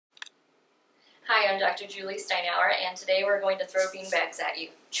Hi, I'm Dr. Julie Steinauer, and today we're going to throw beanbags at you.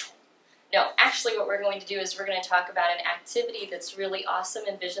 No, actually what we're going to do is we're going to talk about an activity that's really awesome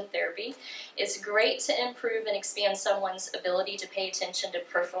in vision therapy. It's great to improve and expand someone's ability to pay attention to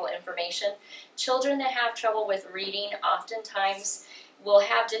peripheral information. Children that have trouble with reading oftentimes will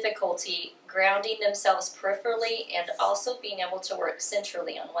have difficulty grounding themselves peripherally and also being able to work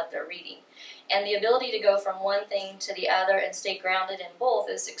centrally on what they're reading. And the ability to go from one thing to the other and stay grounded in both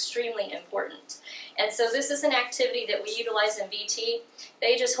is extremely important. And so this is an activity that we utilize in VT.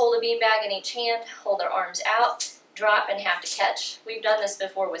 They just hold a beanbag in each hand, hold their arms out, drop, and have to catch. We've done this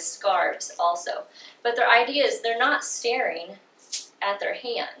before with scarves also. But their idea is they're not staring at their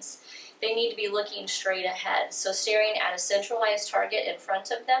hands. They need to be looking straight ahead. So staring at a centralized target in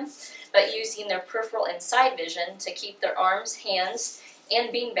front of them, but using their peripheral and side vision to keep their arms, hands,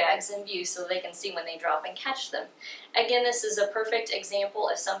 and beanbags in view so they can see when they drop and catch them. Again, this is a perfect example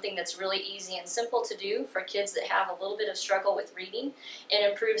of something that's really easy and simple to do for kids that have a little bit of struggle with reading. It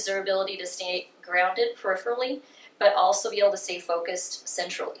improves their ability to stay grounded peripherally, but also be able to stay focused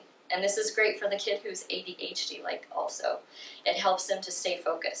centrally. And this is great for the kid who's ADHD-like also. It helps them to stay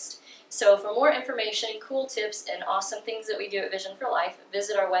focused. So for more information, cool tips, and awesome things that we do at Vision for Life,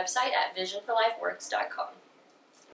 visit our website at visionforlifeworks.com.